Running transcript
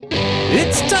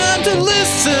It's time to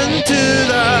listen to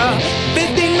the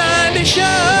 5090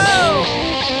 show.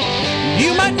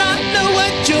 You might not know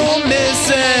what you're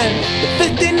missing. The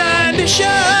 5090 show.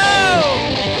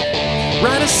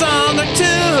 Write a song or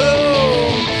two.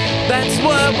 That's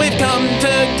what we've come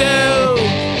to do.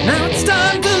 Now it's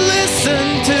time to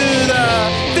listen to the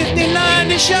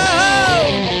 5090 show.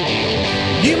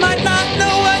 You might not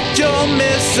know what you're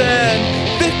missing.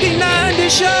 5090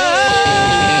 show.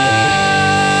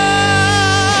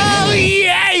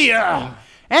 Yeah!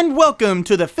 And welcome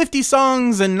to the 50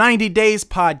 Songs in 90 Days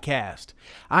podcast.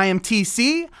 I am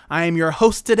TC, I am your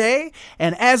host today,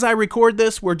 and as I record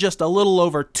this, we're just a little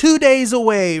over 2 days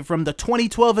away from the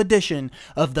 2012 edition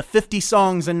of the 50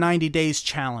 Songs in 90 Days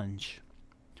challenge.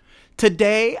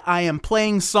 Today, I am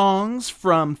playing songs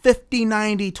from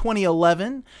 5090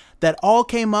 2011 that all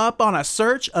came up on a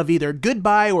search of either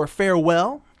Goodbye or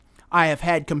Farewell. I have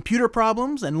had computer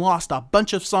problems and lost a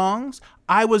bunch of songs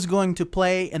I was going to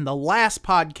play in the last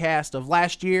podcast of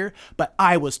last year, but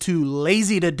I was too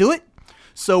lazy to do it.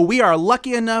 So we are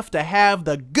lucky enough to have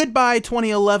the Goodbye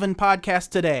 2011 podcast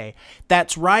today.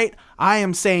 That's right, I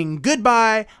am saying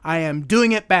goodbye, I am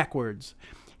doing it backwards.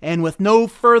 And with no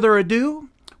further ado,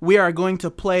 we are going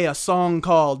to play a song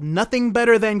called Nothing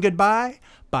Better Than Goodbye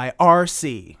by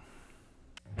RC.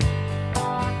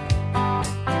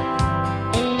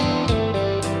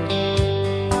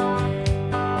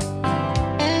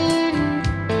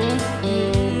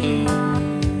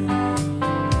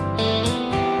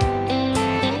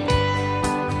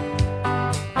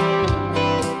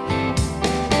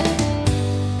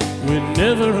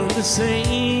 Never on the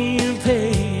same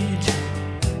page,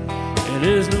 and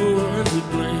there's no one to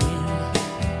blame.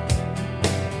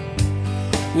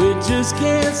 We just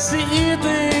can't see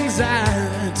things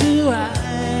eye to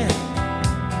eye.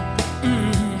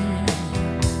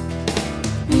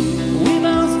 We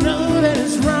both know that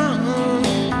it's wrong,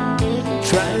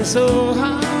 trying so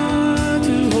hard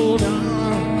to hold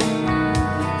on,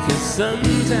 'cause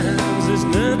sometimes there's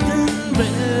nothing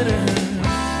better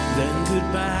than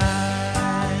goodbye.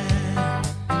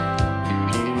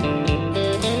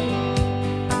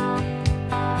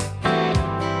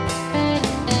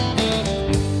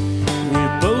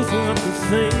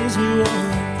 Things we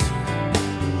want,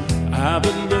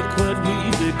 but look what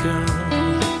we've become.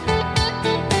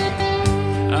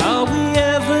 All we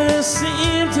ever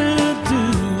seem to do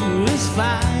is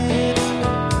fight.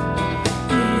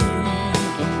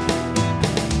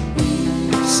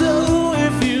 So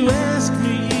if you ask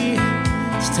me,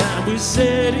 it's time we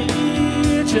set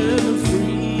each other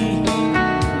free,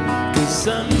 'cause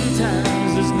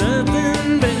sometimes there's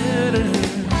nothing better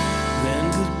than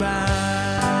goodbye.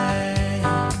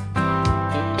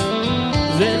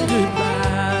 Then goodbye.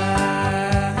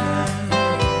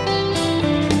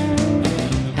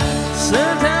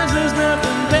 Sometimes there's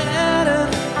nothing better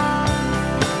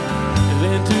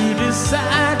than to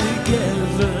decide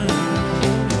together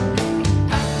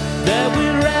that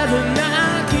we'd rather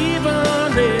not keep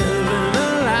on living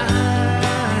alive.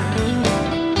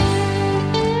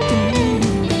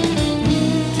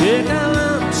 Take our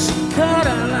lumps, cut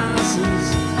our losses,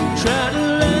 try to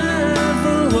learn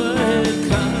from what it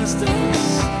cost us.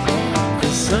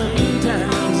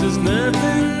 Sometimes there's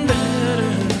nothing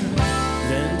better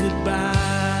than goodbye.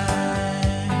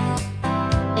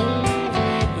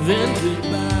 Than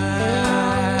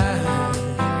goodbye.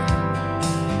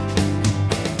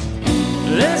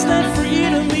 Let's let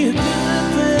freedom be a good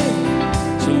thing,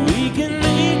 so we can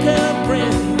make a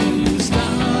brand new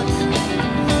start.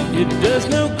 It does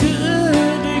no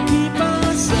good to keep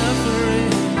on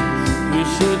suffering. We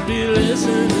should be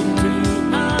listening to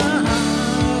our hearts.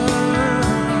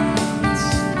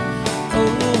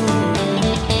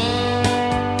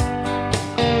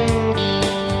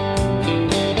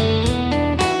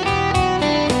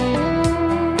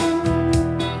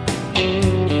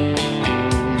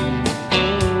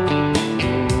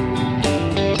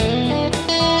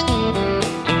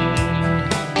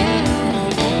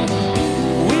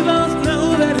 We both know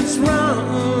that it's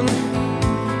wrong,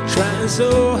 trying so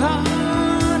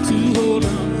hard to hold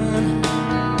on,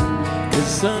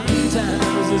 'cause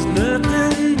sometimes there's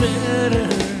nothing better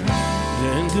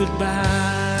than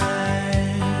goodbye.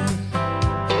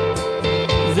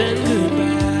 Than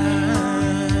goodbye.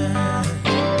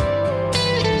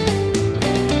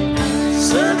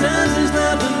 Sometimes there's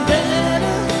nothing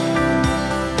better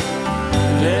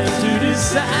than to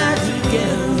decide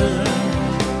together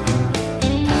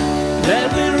that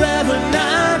we'd rather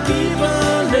not keep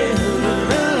on living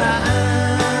alive.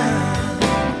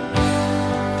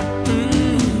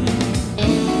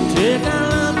 Take our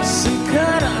lumps and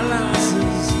cut our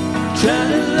losses, try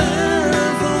to learn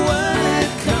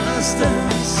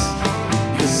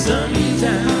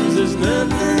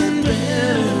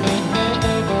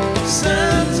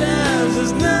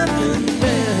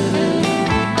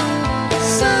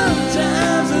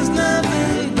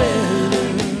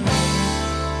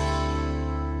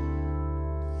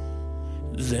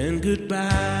goodbye.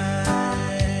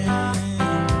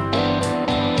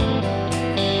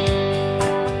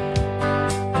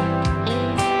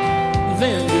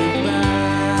 Then goodbye.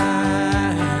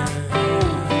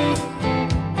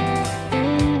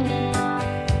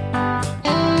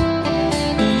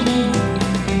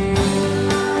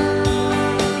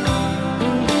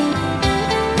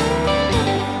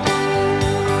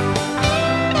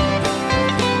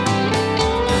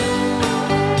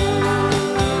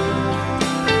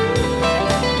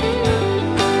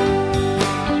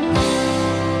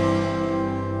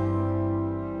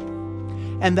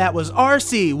 And that was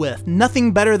RC with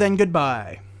Nothing Better Than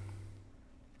Goodbye.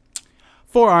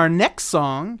 For our next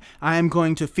song, I am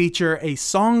going to feature a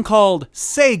song called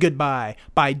Say Goodbye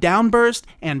by Downburst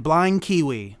and Blind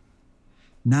Kiwi.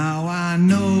 Now I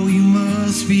know you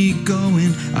must be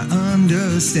going, I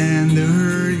understand the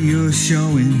hurt you're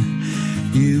showing.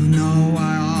 You know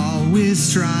I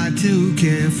always try to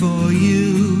care for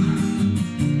you.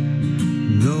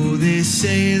 Though they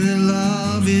say that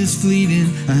love is fleeting,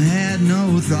 I had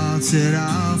no thoughts at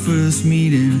our first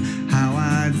meeting how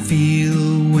I'd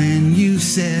feel when you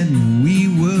said we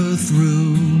were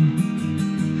through.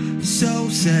 So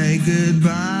say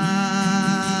goodbye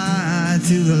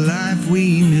to the life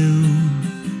we knew.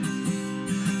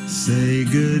 Say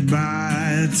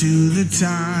goodbye to the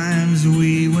times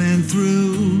we went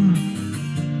through.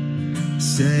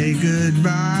 Say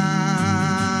goodbye.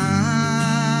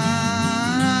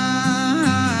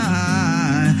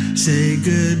 Say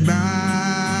goodbye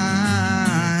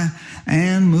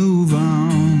and move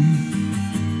on.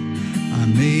 I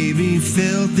maybe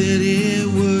felt that it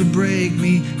would break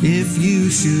me if you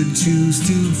should choose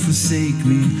to forsake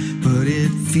me, but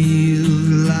it feels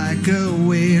like a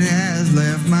weight has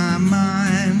left my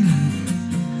mind.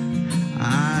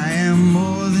 I am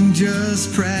more than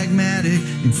just pragmatic.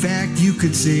 In fact, you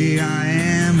could say I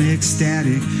am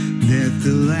ecstatic that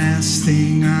the last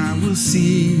thing I will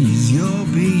see is your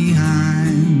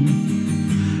behind.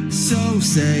 So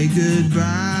say goodbye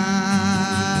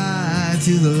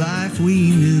to the life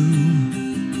we knew.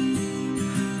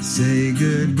 Say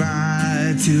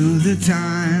goodbye to the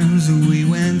times we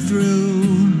went through.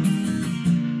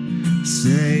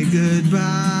 Say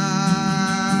goodbye.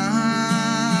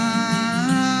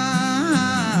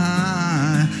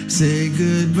 Say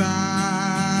goodbye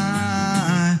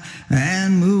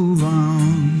and move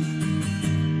on.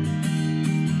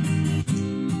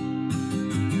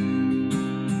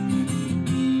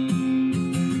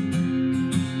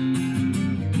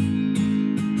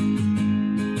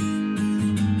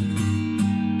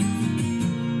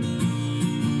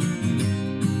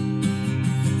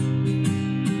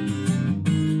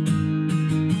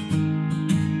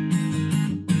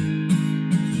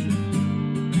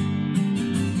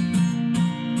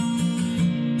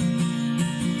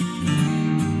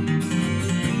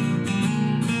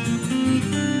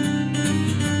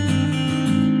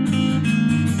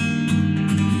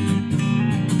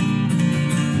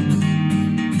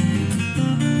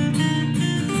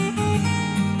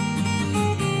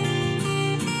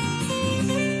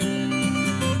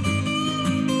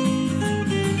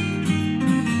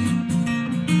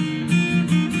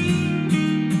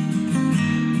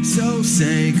 So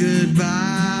say goodbye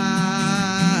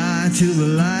to the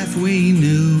life we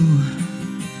knew.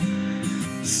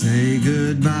 Say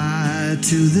goodbye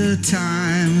to the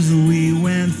times we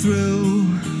went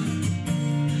through.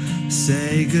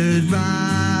 Say goodbye.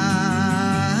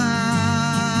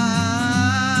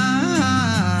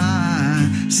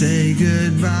 Say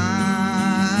goodbye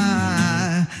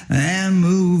and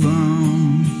move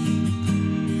on.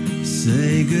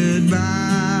 Say goodbye.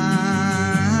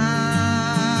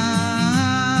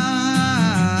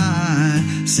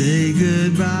 Say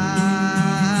goodbye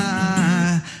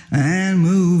and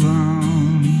move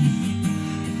on.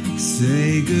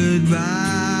 Say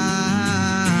goodbye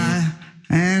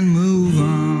and move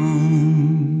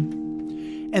on.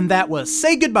 And that was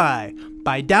Say Goodbye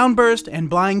by Downburst and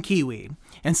Blind Kiwi.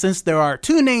 And since there are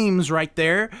two names right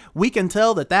there, we can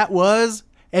tell that that was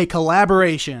a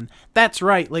collaboration. That's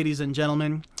right, ladies and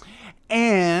gentlemen.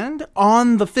 And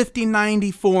on the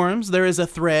 5090 forums, there is a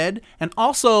thread, and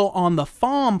also on the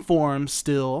FOM forums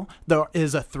still, there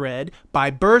is a thread by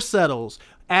Burr Settles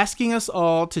asking us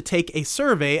all to take a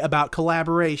survey about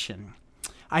collaboration.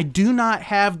 I do not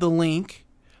have the link,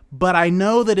 but I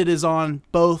know that it is on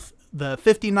both the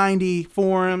 5090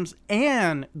 forums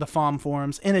and the FOM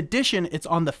forums. In addition, it's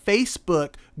on the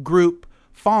Facebook group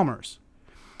FOMers.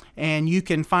 And you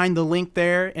can find the link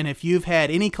there. And if you've had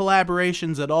any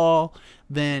collaborations at all,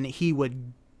 then he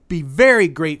would be very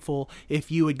grateful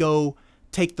if you would go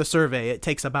take the survey. It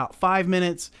takes about 5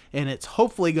 minutes, and it's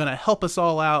hopefully going to help us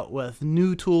all out with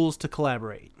new tools to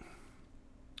collaborate.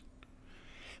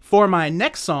 For my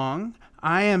next song,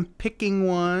 I am picking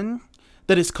one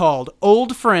that is called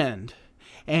Old Friend.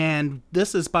 And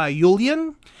this is by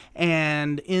Julian.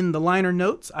 And in the liner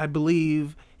notes, I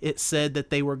believe it said that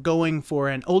they were going for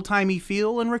an old-timey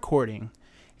feel and recording.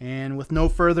 And with no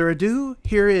further ado,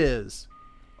 here is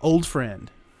Old Friend.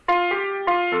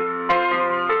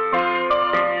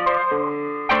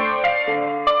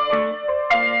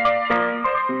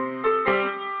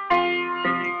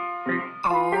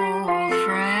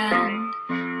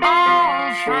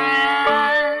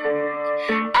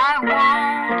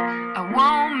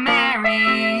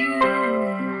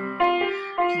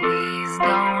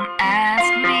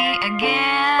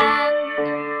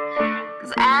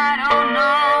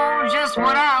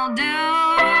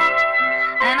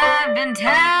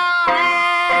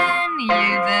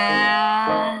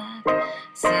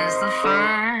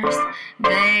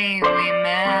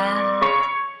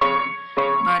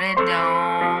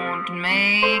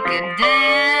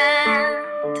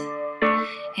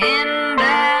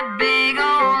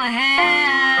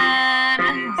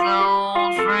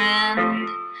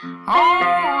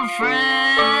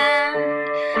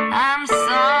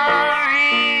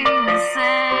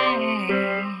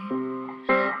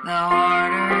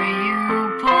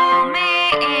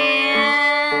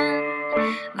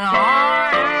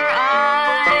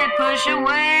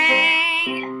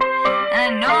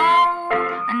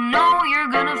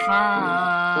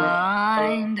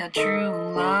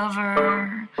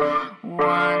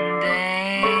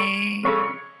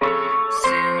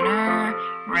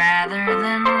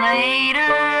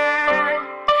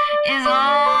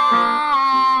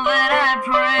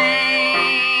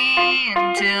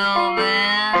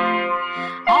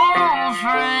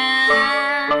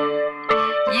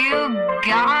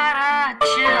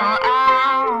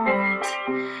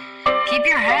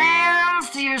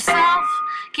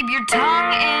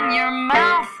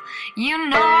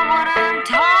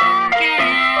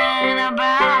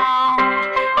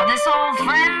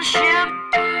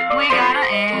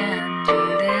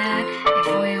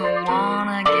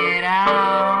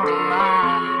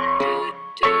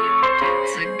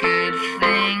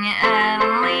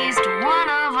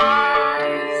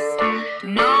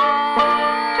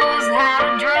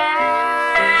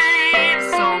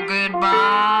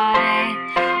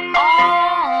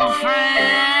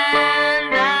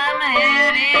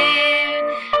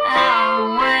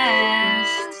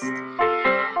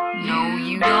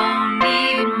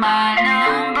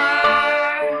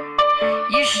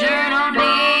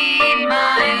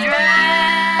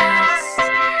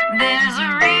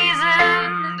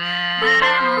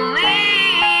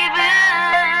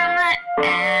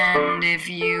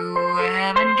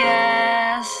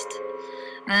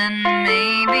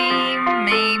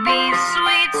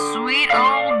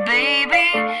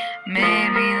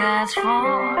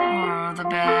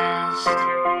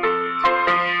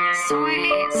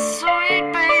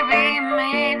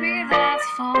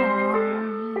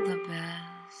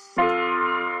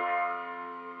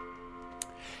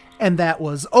 And that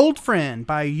was Old Friend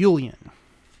by Julian.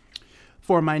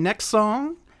 For my next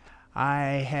song,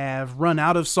 I have run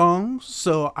out of songs,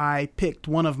 so I picked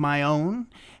one of my own,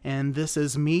 and this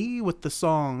is me with the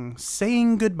song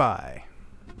Saying Goodbye.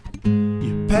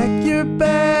 You pack your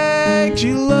bags,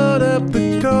 you load up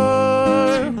the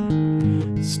car,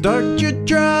 start your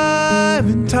drive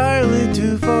entirely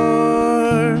too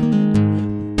far.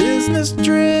 Business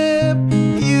trip,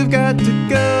 you've got to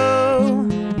go.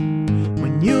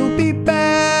 You'll be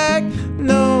back,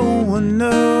 no one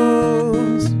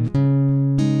knows.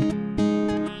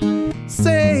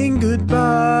 Saying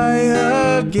goodbye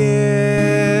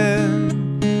again.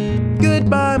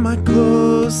 Goodbye, my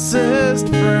closest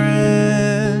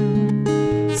friend.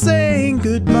 Saying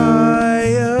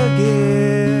goodbye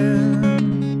again.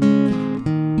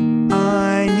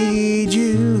 I need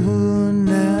you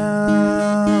now.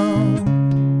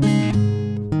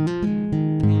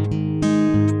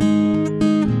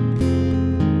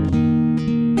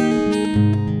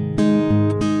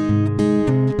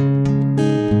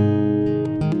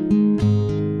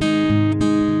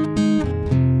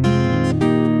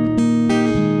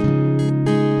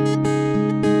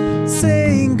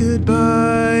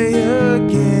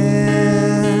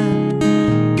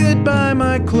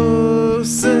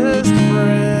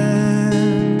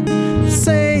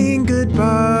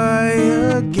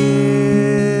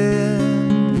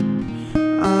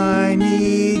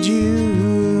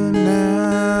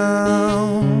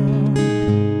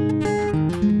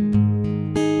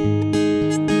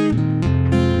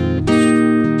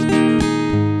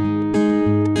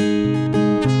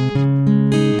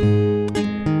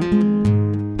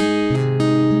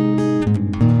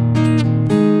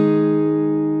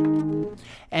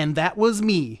 was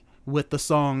me with the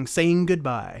song Saying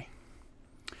Goodbye.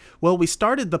 Well, we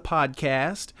started the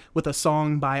podcast with a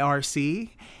song by RC,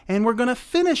 and we're going to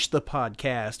finish the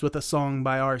podcast with a song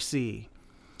by RC.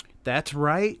 That's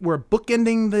right, we're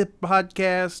bookending the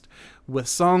podcast with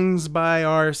songs by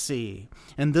RC,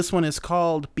 and this one is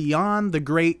called Beyond the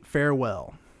Great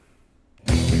Farewell.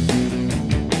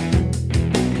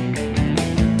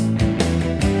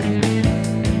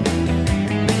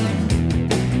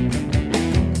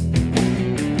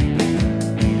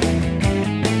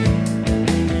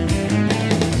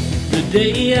 The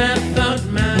day I thought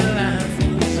my life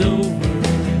was over,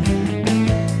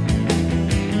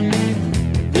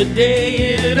 the day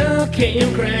it all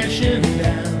came crashing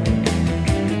down,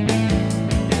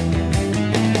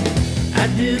 I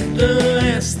did the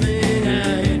last thing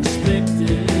I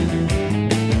expected.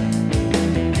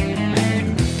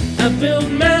 I built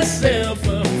myself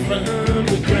up from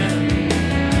the ground,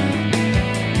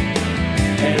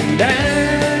 and I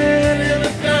never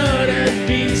thought I'd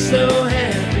be so happy.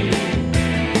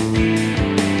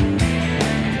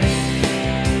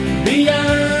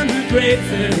 Beyond the great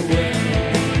farewell,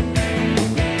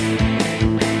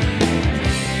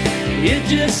 it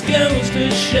just goes to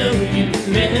show you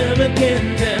never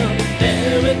can tell,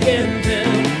 never can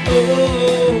tell.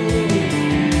 Oh,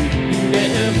 you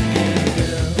never can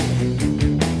tell.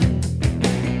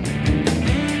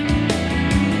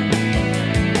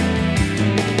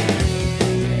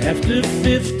 After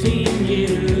 15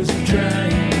 years of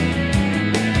trying,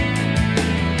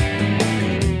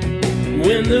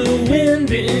 when the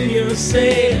wind in your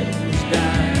sails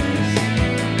dies,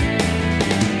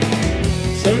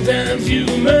 sometimes you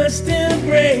must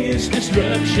embrace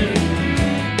destruction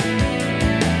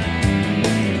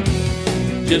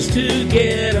just to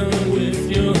get on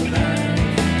with your life.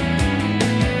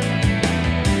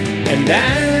 And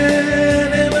I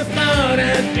never thought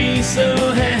I'd be so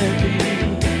happy.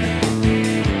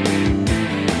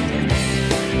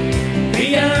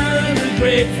 Beyond the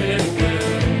great farewell,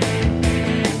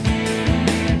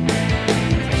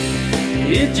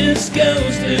 it just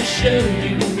goes to show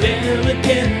you never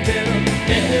can tell,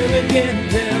 never can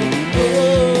tell.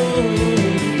 Oh,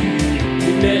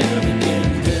 you never can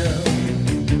tell.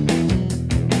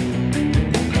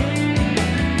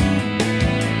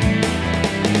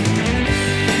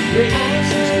 Praise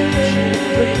destruction,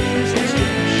 praise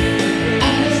destruction,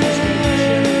 praise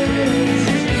destruction,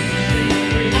 praise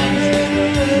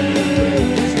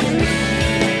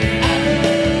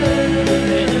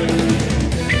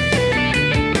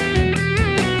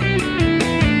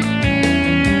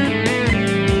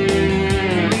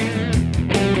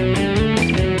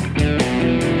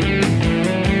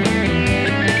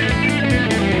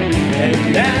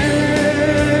and I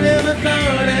never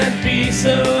thought I'd be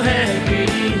so happy.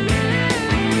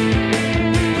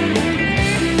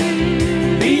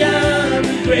 Beyond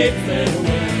the great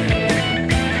farewell,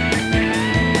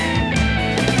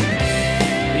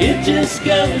 it just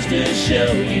goes to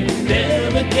show you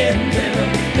never can tell,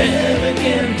 never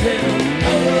can tell.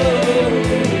 Oh,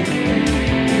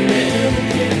 never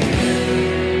can tell.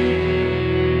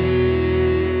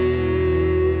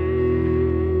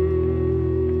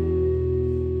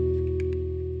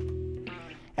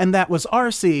 And that was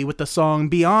RC with the song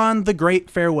Beyond the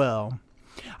Great Farewell.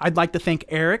 I'd like to thank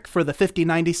Eric for the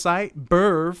 5090 site,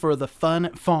 Burr for the fun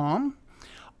at FOM,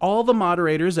 all the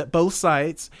moderators at both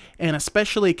sites, and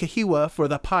especially Kahiwa for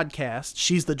the podcast.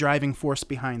 She's the driving force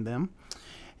behind them.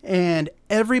 And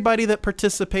everybody that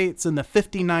participates in the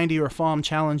 5090 or FOM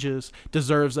challenges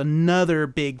deserves another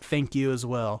big thank you as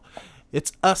well.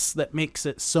 It's us that makes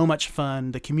it so much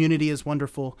fun. The community is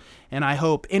wonderful, and I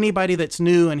hope anybody that's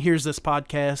new and hears this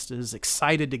podcast is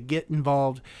excited to get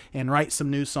involved and write some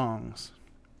new songs.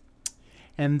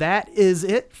 And that is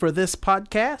it for this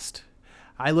podcast.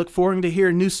 I look forward to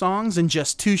hear new songs in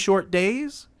just 2 short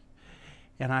days,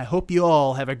 and I hope you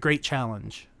all have a great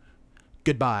challenge.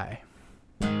 Goodbye.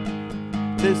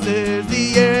 This is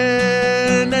the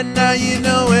end, and now you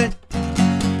know it.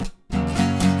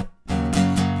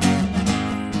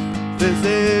 This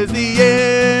is the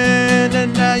end,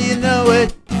 and now you know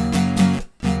it.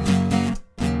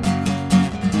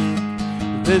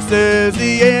 This is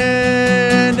the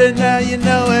end, and now you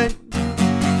know it.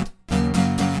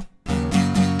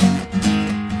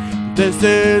 This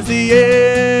is the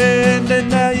end, and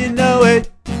now you know it.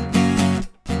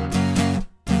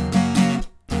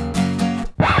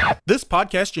 This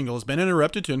podcast jingle has been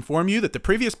interrupted to inform you that the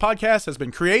previous podcast has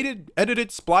been created,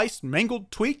 edited, spliced,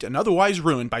 mangled, tweaked, and otherwise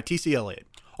ruined by T.C. Eliot.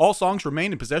 All songs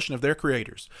remain in possession of their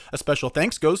creators. A special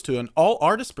thanks goes to all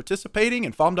artists participating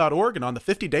in FOM.org and on the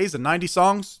 50 Days and 90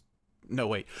 Songs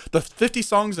the 50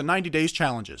 Songs in 90 Days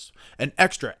challenges. An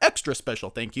extra special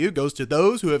thank you goes to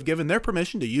those who have given their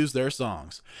permission to use their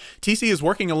songs. TC is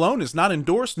Working Alone is not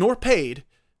endorsed nor paid,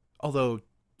 although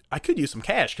I could use some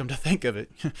cash, come to think of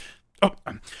it,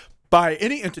 by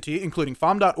any entity, including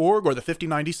FOM.org or the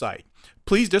 5090 site.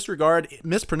 Please disregard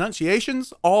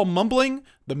mispronunciations, all mumbling,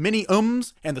 the many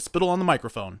ums, and the spittle on the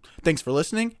microphone. Thanks for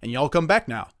listening, and y'all come back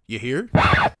now. You hear?